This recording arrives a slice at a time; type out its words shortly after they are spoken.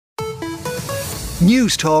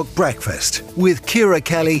News Talk Breakfast with Ciara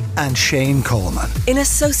Kelly and Shane Coleman. In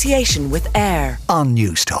association with AIR On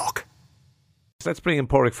News Talk. Let's bring in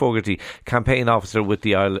Pádraig Fogarty, Campaign Officer with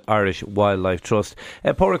the Irish Wildlife Trust.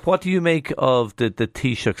 Pádraig, what do you make of the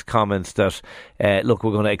Taoiseach's comments that, look,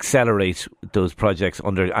 we're going to accelerate those projects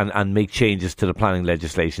and make changes to the planning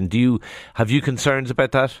legislation? Have you concerns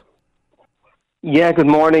about that? Yeah, good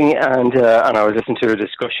morning, and I was listening to a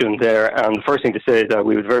discussion there, and the first thing to say is that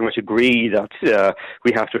we would very much agree that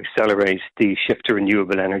we have to accelerate the shift to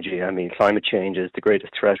renewable energy. I mean, climate change is the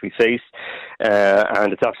greatest threat we face,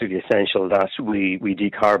 and it's absolutely essential that we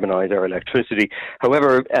decarbonise our electricity.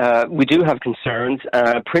 However, we do have concerns.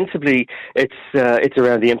 Principally, it's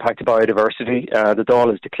around the impact of biodiversity. The Dáil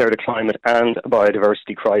has declared a climate and a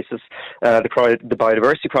biodiversity crisis. The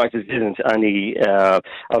biodiversity crisis isn't any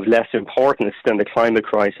of less importance than the climate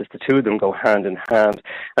crisis. The two of them go hand in hand.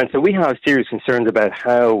 And so we have serious concerns about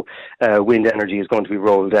how wind energy is going to be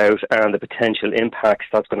rolled out and the potential impacts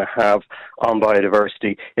that's going to have on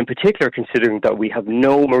biodiversity, in particular considering that we have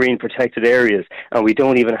no marine protected areas and we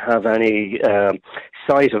don't even have any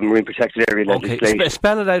site of marine protected area legislation. Okay,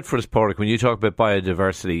 spell it out for us, Pádraig. When you talk about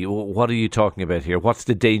biodiversity, what are you talking about here? What's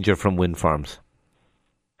the danger from wind farms?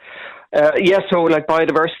 So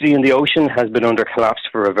biodiversity in the ocean has been under collapse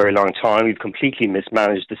for a very long time. We've completely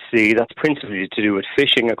mismanaged the sea. That's principally to do with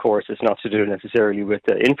fishing, of course. It's not to do necessarily with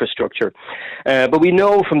infrastructure. But we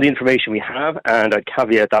know from the information we have, and I'd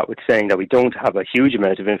caveat that with saying that we don't have a huge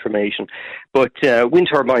amount of information, but wind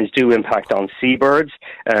turbines do impact on seabirds.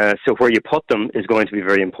 So where you put them is going to be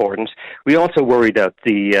very important. We also worry that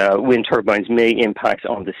the wind turbines may impact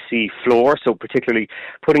on the sea floor, so particularly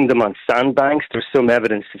putting them on sandbanks. There's some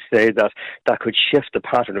evidence to say that could shift the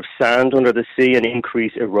pattern of sand under the sea and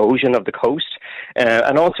increase erosion of the coast.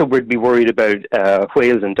 And also we'd be worried about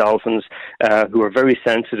whales and dolphins who are very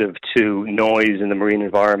sensitive to noise in the marine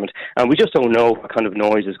environment. And we just don't know what kind of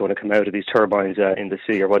noise is going to come out of these turbines in the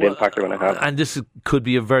sea or what impact they're going to have. And this could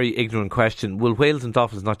be a very ignorant question. Will whales and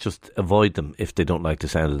dolphins not just avoid them if they don't like the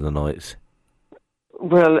sound of the noise?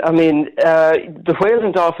 Well, I mean, the whales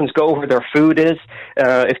and dolphins go where their food is.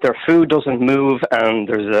 If their food doesn't move and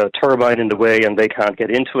there's a turbine in the way and they can't get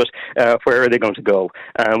into it, where are they going to go?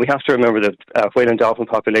 And we have to remember that whale and dolphin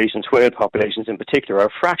populations, whale populations in particular, are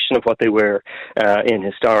a fraction of what they were in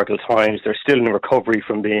historical times. They're still in recovery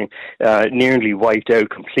from being nearly wiped out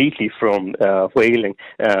completely from whaling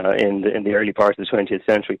in the early part of the 20th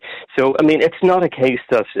century. So, I mean, it's not a case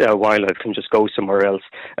that wildlife can just go somewhere else.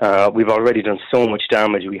 We've already done so much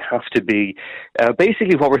damage. We have to be,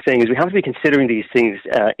 basically what we're saying is we have to be considering these things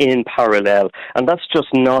in parallel, and that's just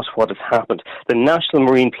not what has happened. The National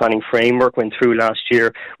Marine Planning Framework went through last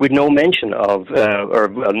year with no mention of,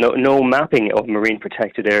 no mapping of marine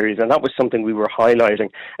protected areas, and that was something we were highlighting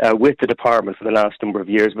with the department for the last number of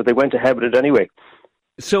years, but they went ahead with it anyway.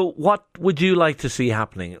 So what would you like to see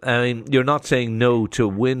happening? I mean, you're not saying no to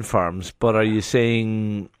wind farms, but are you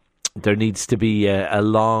saying there needs to be a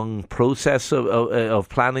long process of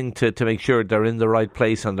planning to make sure they're in the right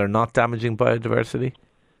place and they're not damaging biodiversity?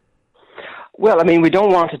 Well, I mean, we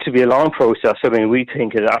don't want it to be a long process. I mean, we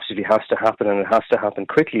think it absolutely has to happen and it has to happen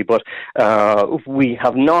quickly, but we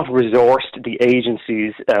have not resourced the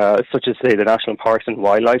agencies, such as, say, the National Parks and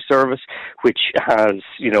Wildlife Service, which has,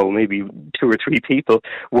 maybe 2 or 3 people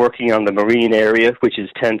working on the marine area, which is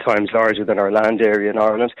 10 times larger than our land area in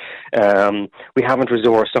Ireland. We haven't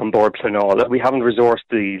resourced on board Pleanála. We haven't resourced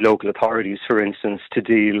the local authorities, for instance, to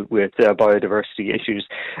deal with biodiversity issues.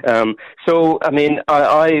 So, I mean,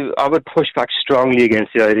 I would push back strongly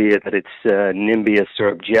against the idea that it's NIMBYists or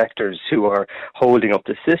objectors who are holding up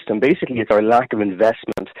the system. Basically, it's our lack of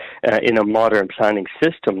investment in a modern planning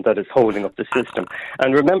system that is holding up the system.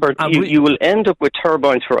 And remember, you will end up with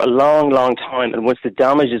turbines for a long, long time, and once the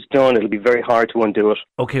damage is done, it'll be very hard to undo it.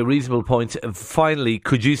 Okay, reasonable point. Finally,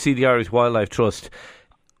 could you see the Irish Wildlife Trust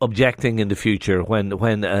objecting in the future when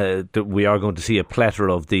we are going to see a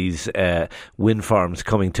plethora of these wind farms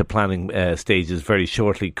coming to planning stages very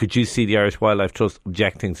shortly? Could you see the Irish Wildlife Trust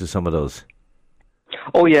objecting to some of those?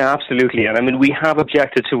 Oh yeah, absolutely. And I mean, we have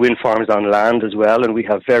objected to wind farms on land as well, and we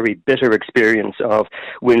have very bitter experience of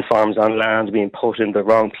wind farms on land being put in the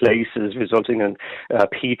wrong places, resulting in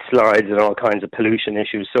peat slides and all kinds of pollution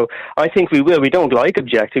issues. So I think we will. We don't like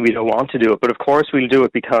objecting, we don't want to do it, but of course we'll do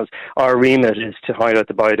it because our remit is to highlight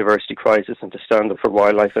the biodiversity crisis and to stand up for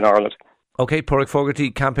wildlife in Ireland. Okay, Pádraig Fogarty,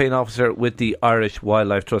 Campaign Officer with the Irish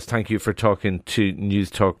Wildlife Trust. Thank you for talking to News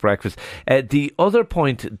Talk Breakfast. The other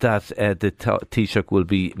point that the Taoiseach will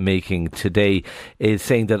be making today is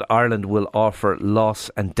saying that Ireland will offer loss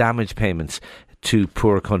and damage payments to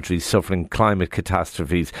poor countries suffering climate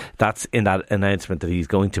catastrophes. That's in that announcement that he's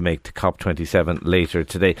going to make to COP27 later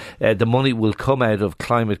today. The money will come out of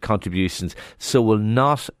climate contributions, so will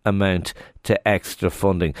not amount to extra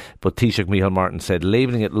funding. But Taoiseach Micheál Martin said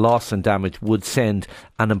labelling it loss and damage would send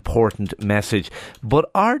an important message. But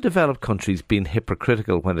are developed countries being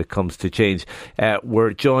hypocritical when it comes to change?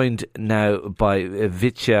 We're joined now by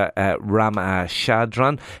Vidya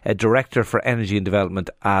Ramachandran, Director for Energy and Development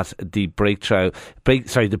at the Breakthrough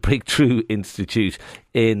Institute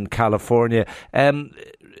in California.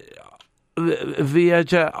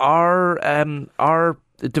 Vidya, are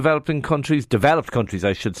developed countries,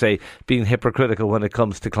 I should say, being hypocritical when it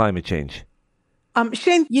comes to climate change?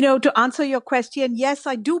 Shane, to answer your question, yes,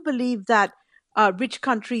 I do believe that rich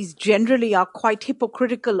countries generally are quite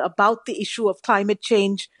hypocritical about the issue of climate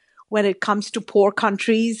change when it comes to poor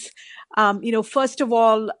countries. First of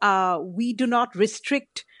all, we do not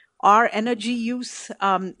restrict our energy use.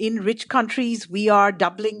 In rich countries, we are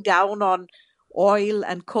doubling down on oil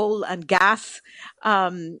and coal and gas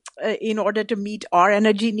in order to meet our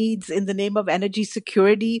energy needs in the name of energy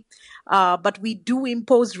security. But we do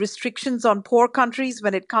impose restrictions on poor countries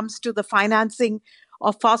when it comes to the financing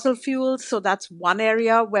of fossil fuels. So that's one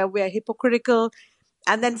area where we're hypocritical.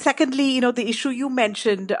 And then secondly, the issue you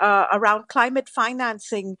mentioned around climate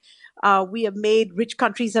financing, rich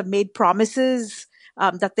countries have made promises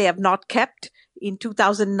that they have not kept. In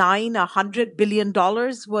 2009, $100 billion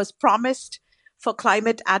was promised for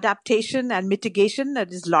climate adaptation and mitigation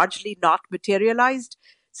that is largely not materialized.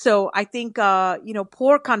 So I think,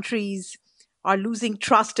 poor countries are losing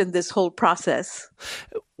trust in this whole process.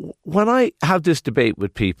 When I have this debate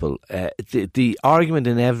with people, the argument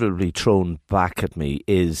inevitably thrown back at me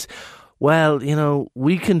is, well,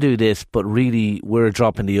 we can do this, but really we're a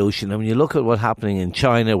drop in the ocean. And when you look at what's happening in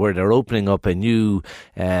China, where they're opening up a new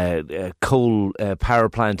coal power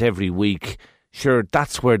plant every week, sure,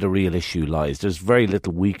 that's where the real issue lies. There's very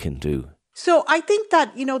little we can do. So I think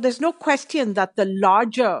that, there's no question that the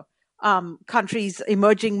larger countries,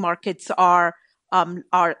 emerging markets are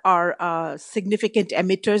significant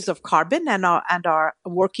emitters of carbon and are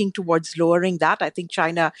working towards lowering that. I think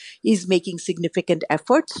China is making significant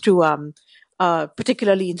efforts to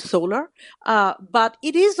particularly in solar. But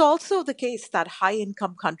it is also the case that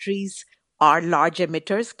high-income countries are large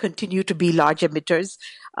emitters, continue to be large emitters.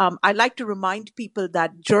 I like to remind people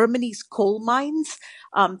that Germany's coal mines,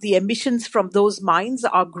 the emissions from those mines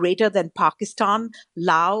are greater than Pakistan,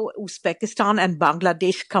 Laos, Uzbekistan, and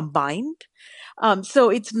Bangladesh combined. So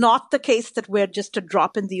it's not the case that we're just a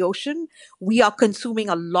drop in the ocean. We are consuming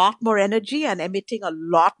a lot more energy and emitting a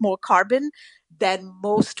lot more carbon than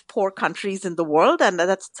most poor countries in the world. And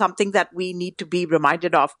that's something that we need to be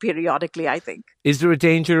reminded of periodically, I think. Is there a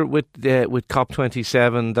danger with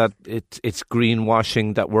COP27 that it's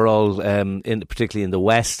greenwashing, that we're all, particularly in the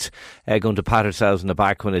West, going to pat ourselves on the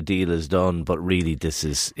back when a deal is done, but really this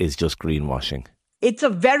is just greenwashing? It's a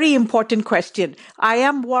very important question. I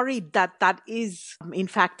am worried that is, in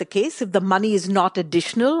fact, the case. If the money is not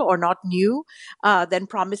additional or not new, then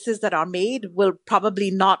promises that are made will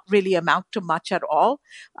probably not really amount to much at all.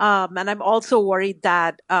 And I'm also worried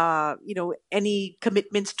that, any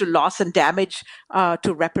commitments to loss and damage,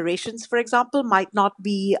 to reparations, for example, might not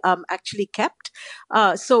be actually kept.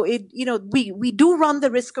 So we do run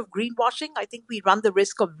the risk of greenwashing. I think we run the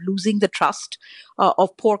risk of losing the trust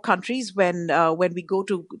of poor countries when we go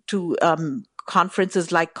to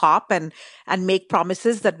conferences like COP and make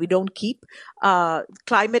promises that we don't keep.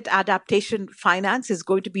 Climate adaptation finance is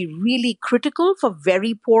going to be really critical for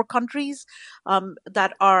very poor countries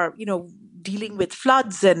that are, dealing with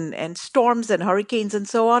floods and storms and hurricanes and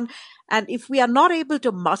so on. And if we are not able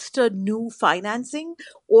to muster new financing,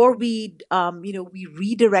 or we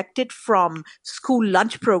redirect it from school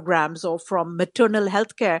lunch programs or from maternal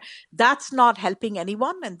health care, that's not helping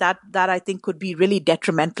anyone. And that I think could be really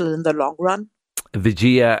detrimental in the long run.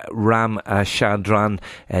 Vidya Ramachandran,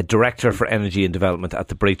 Director for Energy and Development at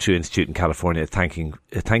the Breakthrough Institute in California. Thank you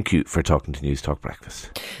for talking to News Talk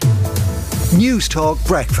Breakfast. News Talk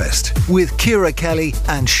Breakfast with Ciara Kelly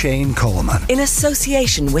and Shane Coleman. In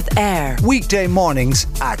association with AIR. Weekday mornings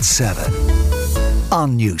at 7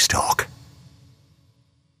 on News Talk.